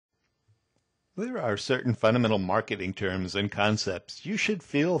There are certain fundamental marketing terms and concepts you should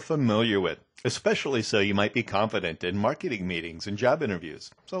feel familiar with, especially so you might be confident in marketing meetings and job interviews.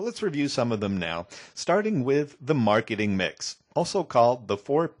 So let's review some of them now, starting with the marketing mix, also called the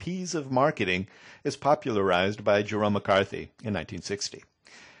 4 P's of marketing, is popularized by Jerome McCarthy in 1960.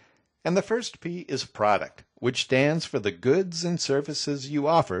 And the first P is product, which stands for the goods and services you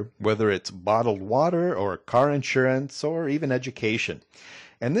offer, whether it's bottled water or car insurance or even education.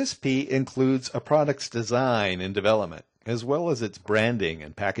 And this P includes a product's design and development, as well as its branding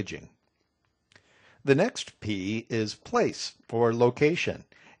and packaging. The next P is place or location,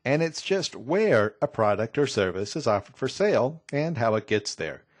 and it's just where a product or service is offered for sale and how it gets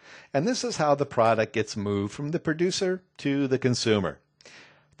there. And this is how the product gets moved from the producer to the consumer.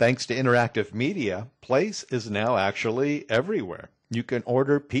 Thanks to interactive media, place is now actually everywhere. You can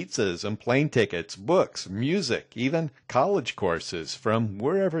order pizzas and plane tickets, books, music, even college courses from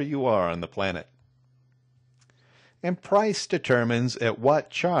wherever you are on the planet. And price determines at what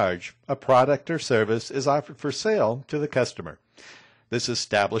charge a product or service is offered for sale to the customer. This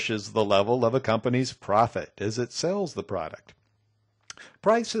establishes the level of a company's profit as it sells the product.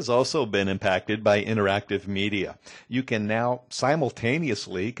 Price has also been impacted by interactive media. You can now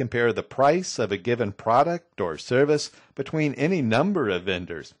simultaneously compare the price of a given product or service between any number of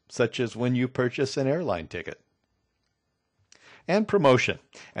vendors, such as when you purchase an airline ticket. And promotion.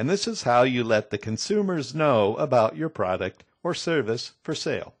 And this is how you let the consumers know about your product or service for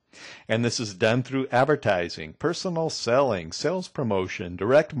sale. And this is done through advertising, personal selling, sales promotion,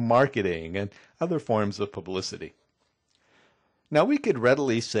 direct marketing, and other forms of publicity. Now, we could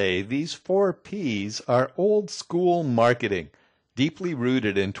readily say these 4 P's are old school marketing, deeply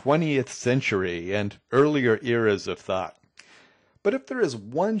rooted in 20th century and earlier eras of thought. But if there is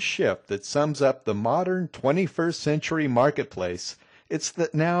one shift that sums up the modern 21st century marketplace, it's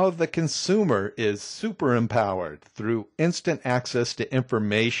that now the consumer is super empowered through instant access to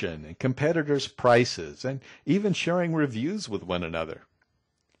information and competitors' prices and even sharing reviews with one another.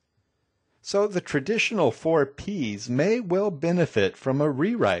 So the traditional 4 P's may well benefit from a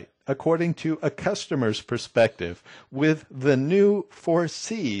rewrite according to a customer's perspective with the new 4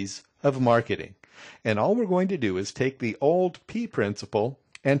 C's of marketing. And all we're going to do is take the old P principle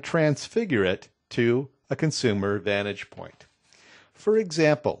and transfigure it to a consumer vantage point. For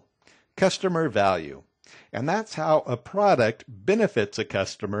example, customer value. And that's how a product benefits a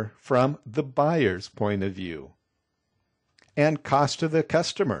customer from the buyer's point of view. And cost to the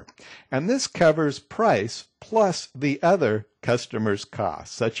customer. And this covers price plus the other customer's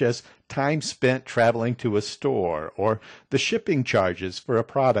costs, such as time spent traveling to a store or the shipping charges for a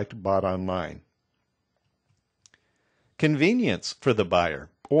product bought online. Convenience for the buyer,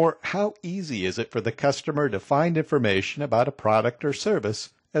 or how easy is it for the customer to find information about a product or service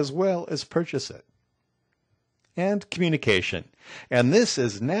as well as purchase it. And communication. And this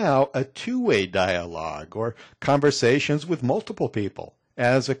is now a two-way dialogue or conversations with multiple people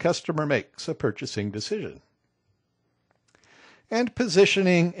as a customer makes a purchasing decision. And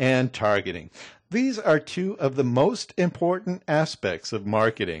positioning and targeting. These are 2 of the most important aspects of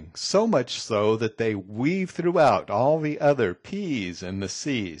marketing, so much so that they weave throughout all the other P's and the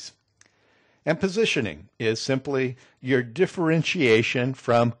C's. And positioning is simply your differentiation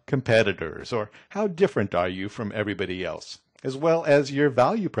from competitors, or how different are you from everybody else, as well as your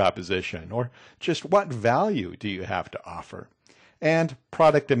value proposition, or just what value do you have to offer, and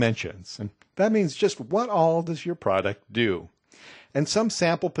product dimensions. And that means just what all does your product do. And some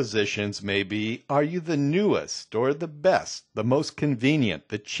sample positions may be, are you the newest or the best, the most convenient,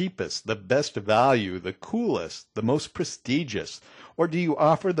 the cheapest, the best value, the coolest, the most prestigious, or do you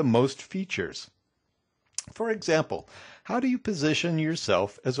offer the most features? For example, how do you position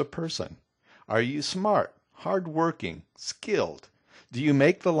yourself as a person? Are you smart, hardworking, skilled? Do you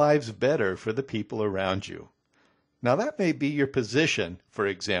make the lives better for the people around you? Now that may be your position, for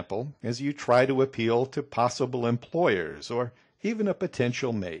example, as you try to appeal to possible employers or even a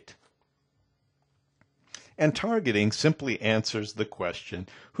potential mate. And targeting simply answers the question,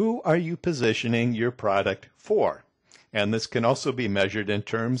 who are you positioning your product for? And this can also be measured in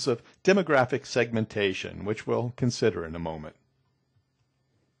terms of demographic segmentation, which we'll consider in a moment.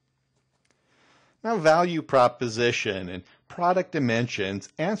 Now, value proposition and product dimensions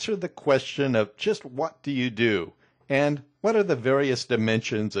answer the question of just what do you do and what are the various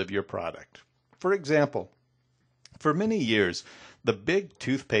dimensions of your product. For example, for many years, the big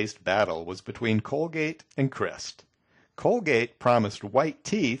toothpaste battle was between Colgate and Crest. Colgate promised white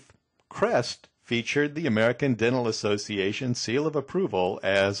teeth. Crest featured the American Dental Association seal of approval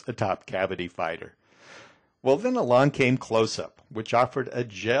as a top cavity fighter. Well, then along came Close-Up, which offered a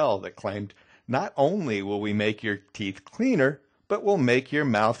gel that claimed Not only will we make your teeth cleaner, but we'll make your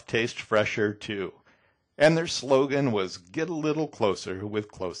mouth taste fresher too. And their slogan was "Get a little closer with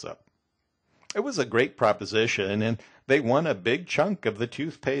Close-Up." It was a great proposition, and they won a big chunk of the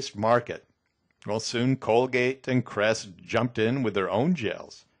toothpaste market. Well, soon Colgate and Crest jumped in with their own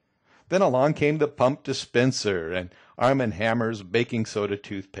gels. Then along came the pump dispenser and Arm & Hammer's baking soda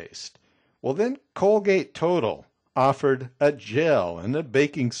toothpaste. Well, then Colgate Total offered a gel and a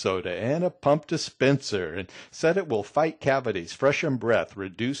baking soda and a pump dispenser and said it will fight cavities, freshen breath,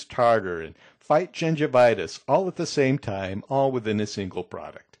 reduce tartar, and fight gingivitis all at the same time, all within a single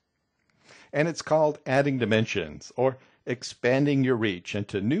product. And it's called adding dimensions, or expanding your reach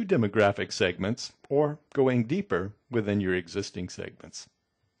into new demographic segments, or going deeper within your existing segments.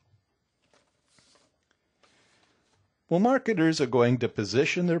 Well, marketers are going to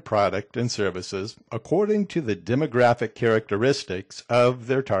position their product and services according to the demographic characteristics of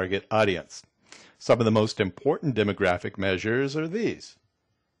their target audience. Some of the most important demographic measures are these.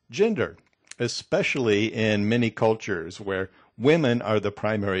 Gender, especially in many cultures where women are the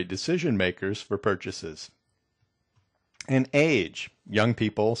primary decision makers for purchases. And age, young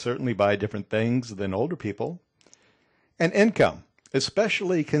people certainly buy different things than older people. And income,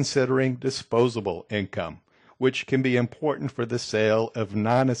 especially considering disposable income, which can be important for the sale of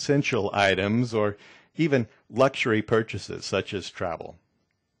non-essential items or even luxury purchases such as travel.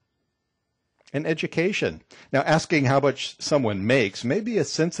 And education. Now, asking how much someone makes may be a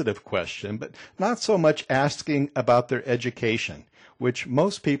sensitive question, but not so much asking about their education, which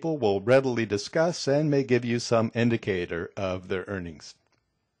most people will readily discuss and may give you some indicator of their earnings.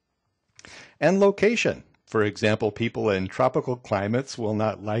 And location. For example, people in tropical climates will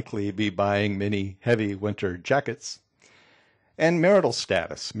not likely be buying many heavy winter jackets. And marital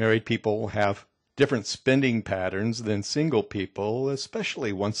status. Married people have different spending patterns than single people,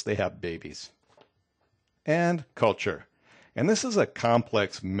 especially once they have babies. And culture. And this is a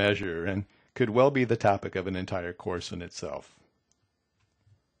complex measure and could well be the topic of an entire course in itself.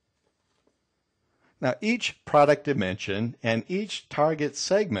 Now, each product dimension and each target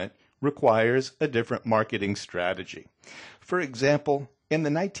segment requires a different marketing strategy. For example, in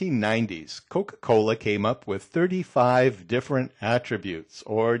the 1990s, Coca-Cola came up with 35 different attributes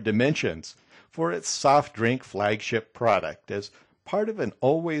or dimensions for its soft drink flagship product as part of an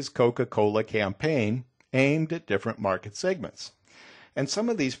Always Coca-Cola campaign aimed at different market segments. And some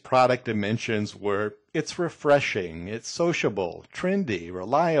of these product dimensions were, it's refreshing, it's sociable, trendy,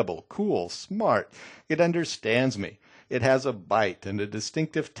 reliable, cool, smart, it understands me, it has a bite and a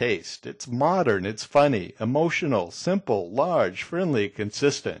distinctive taste, it's modern, it's funny, emotional, simple, large, friendly,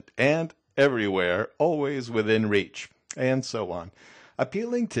 consistent, and everywhere, always within reach, and so on,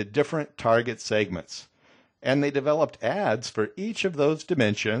 appealing to different target segments. And they developed ads for each of those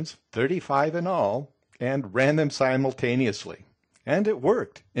dimensions, 35 in all, and ran them simultaneously. And it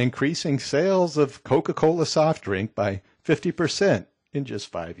worked, increasing sales of Coca-Cola soft drink by 50% in just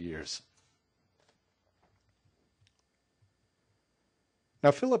 5 years. Now,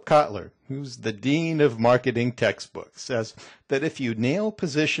 Philip Kotler, who's the dean of marketing textbooks, says that if you nail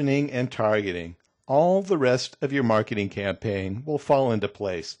positioning and targeting, all the rest of your marketing campaign will fall into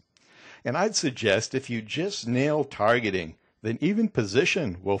place. And I'd suggest if you just nail targeting, then even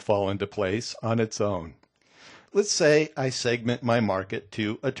position will fall into place on its own. Let's say I segment my market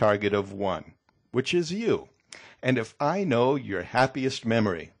to a target of 1, which is you. And if I know your happiest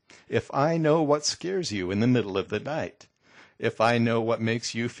memory, if I know what scares you in the middle of the night, if I know what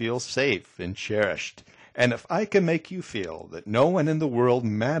makes you feel safe and cherished, and if I can make you feel that no one in the world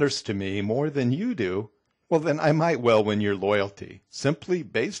matters to me more than you do, well, then I might well win your loyalty, simply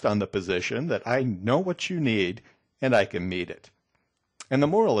based on the position that I know what you need and I can meet it. And the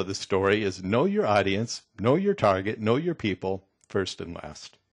moral of the story is know your audience, know your target, know your people, first and last.